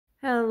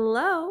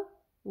Hello,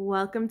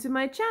 welcome to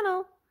my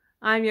channel.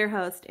 I'm your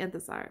host,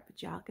 Anthezar,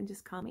 but y'all can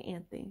just call me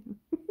Anthy.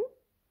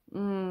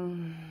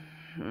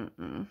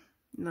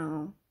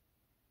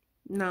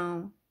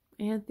 No,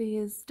 Anthy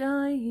is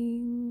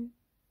dying.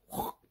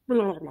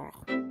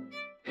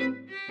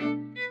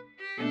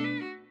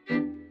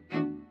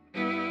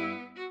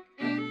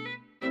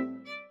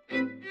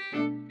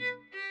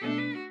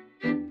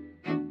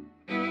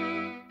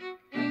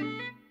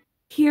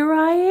 Here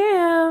I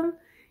am.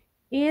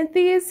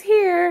 Anthy is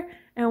here,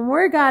 and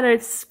we're got a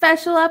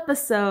special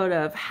episode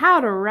of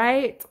How to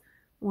Write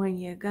When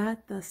You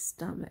Got the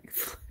Stomach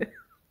Flu.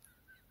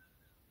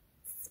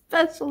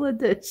 Special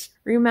edition.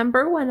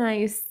 Remember when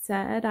I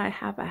said I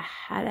have a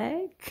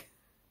headache?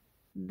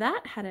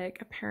 That headache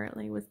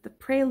apparently was the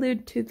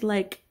prelude to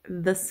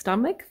the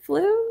stomach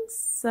flu.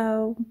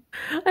 So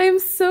I am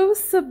so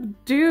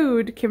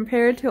subdued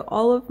compared to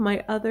all of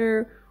my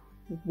other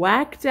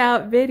whacked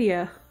out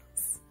videos.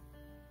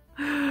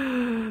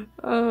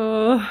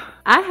 Oh,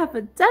 I have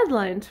a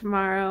deadline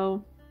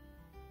tomorrow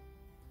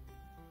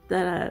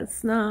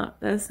that's not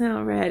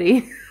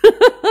ready.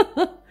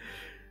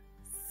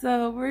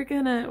 So we're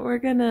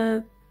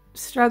gonna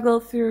struggle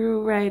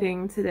through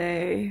writing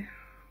today.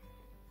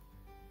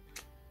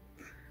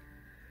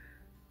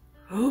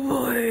 Oh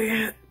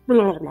boy.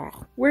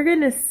 We're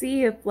gonna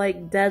see if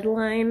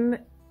deadline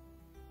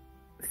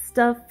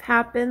stuff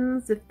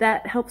happens, if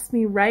that helps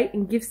me write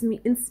and gives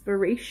me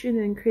inspiration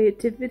and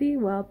creativity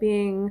while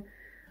being,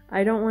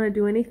 I don't want to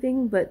do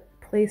anything but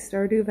play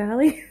Stardew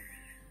Valley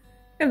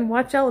and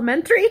watch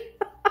Elementary.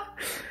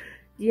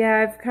 Yeah,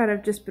 I've kind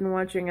of just been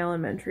watching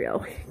Elementary all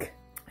week.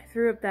 I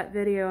threw up that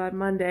video on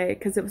Monday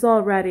because it was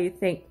all ready.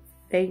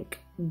 Thank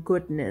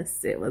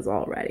goodness it was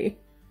all ready.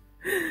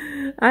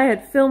 I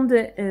had filmed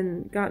it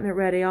and gotten it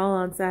ready all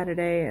on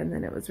Saturday, and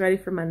then it was ready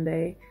for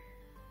Monday.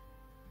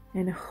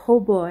 And oh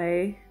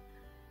boy,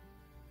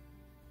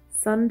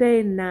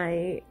 Sunday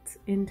night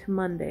into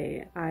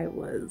Monday, I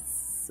was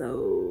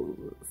so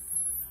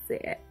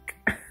sick.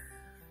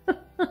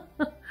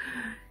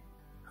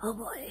 Oh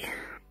boy.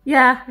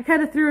 Yeah, I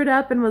kind of threw it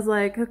up and was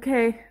like,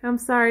 okay, I'm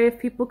sorry if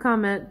people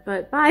comment,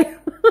 but bye.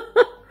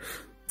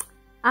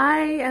 I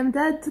am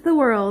dead to the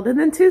world. And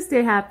then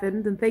Tuesday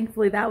happened, and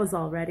thankfully that was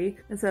all ready.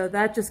 And so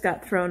that just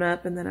got thrown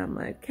up, and then I'm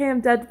like, okay,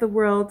 I'm dead to the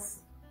world.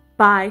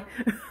 Bye.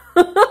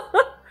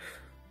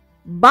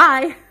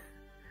 Bye.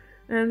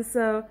 And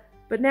so,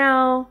 but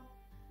now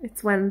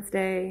it's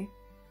Wednesday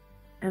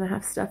and I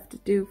have stuff to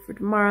do for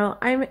tomorrow.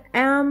 I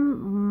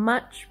am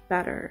much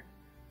better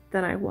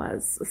than I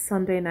was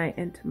Sunday night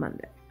into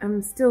Monday.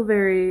 I'm still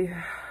very,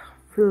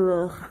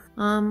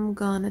 I'm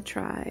gonna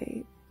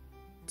try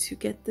to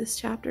get this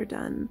chapter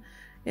done.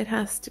 It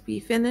has to be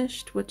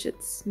finished, which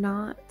it's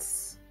not.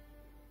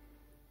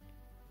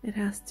 It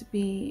has to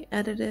be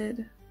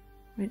edited,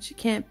 which it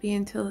can't be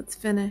until it's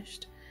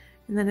finished.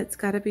 And then it's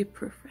got to be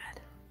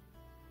proofread,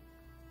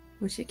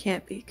 which it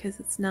can't be because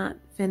it's not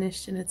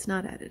finished and it's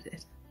not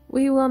edited.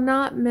 We will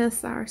not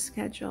miss our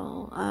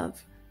schedule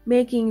of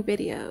making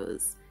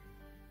videos.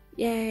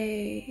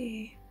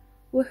 Yay!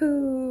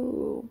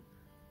 Woohoo!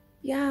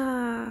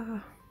 Yeah!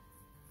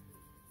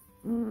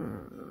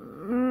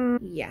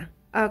 Yeah.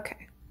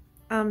 Okay.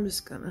 I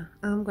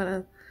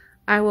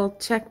will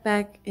check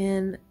back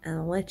in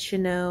and let you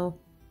know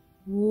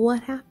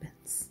what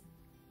happens.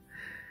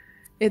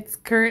 It's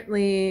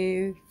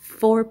currently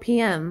 4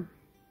 p.m.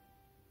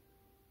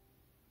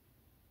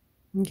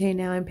 Okay,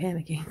 now I'm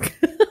panicking.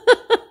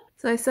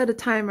 So I set a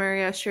timer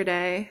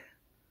yesterday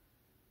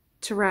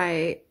to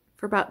write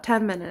for about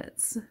 10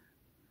 minutes.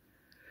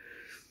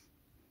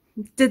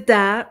 Did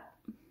that.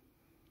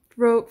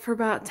 Wrote for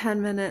about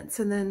 10 minutes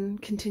and then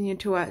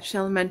continued to watch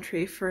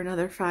Elementary for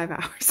another 5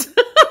 hours.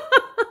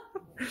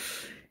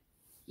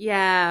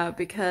 Yeah,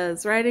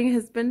 because writing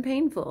has been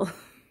painful.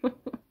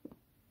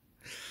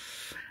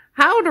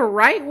 How to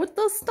write with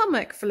the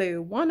stomach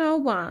flu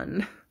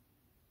 101.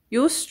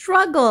 You'll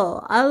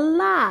struggle a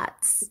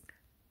lot.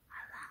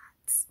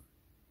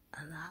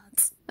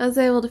 I was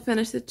able to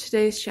finish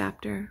today's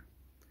chapter.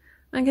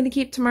 I'm going to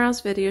keep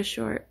tomorrow's video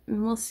short, and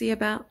we will see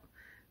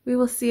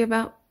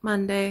about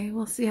Monday.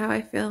 We'll see how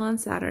I feel on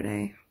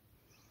Saturday.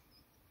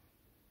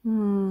 I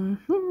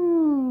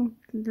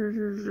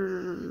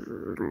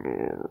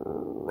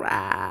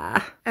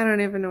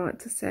don't even know what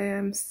to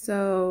say.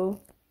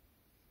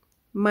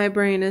 My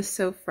brain is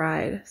so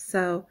fried.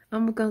 So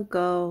I'm gonna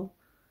go.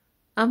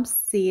 I'm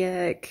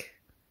sick.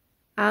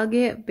 I'll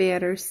get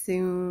better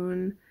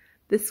soon.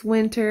 This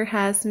winter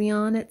has me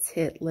on its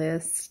hit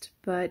list.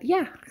 But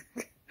yeah.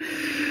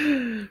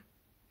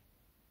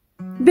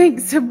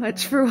 Thanks so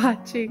much for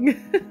watching.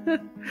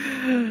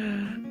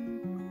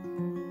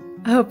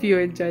 I hope you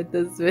enjoyed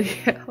this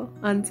video.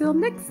 Until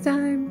next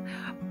time.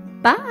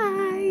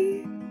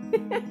 Bye.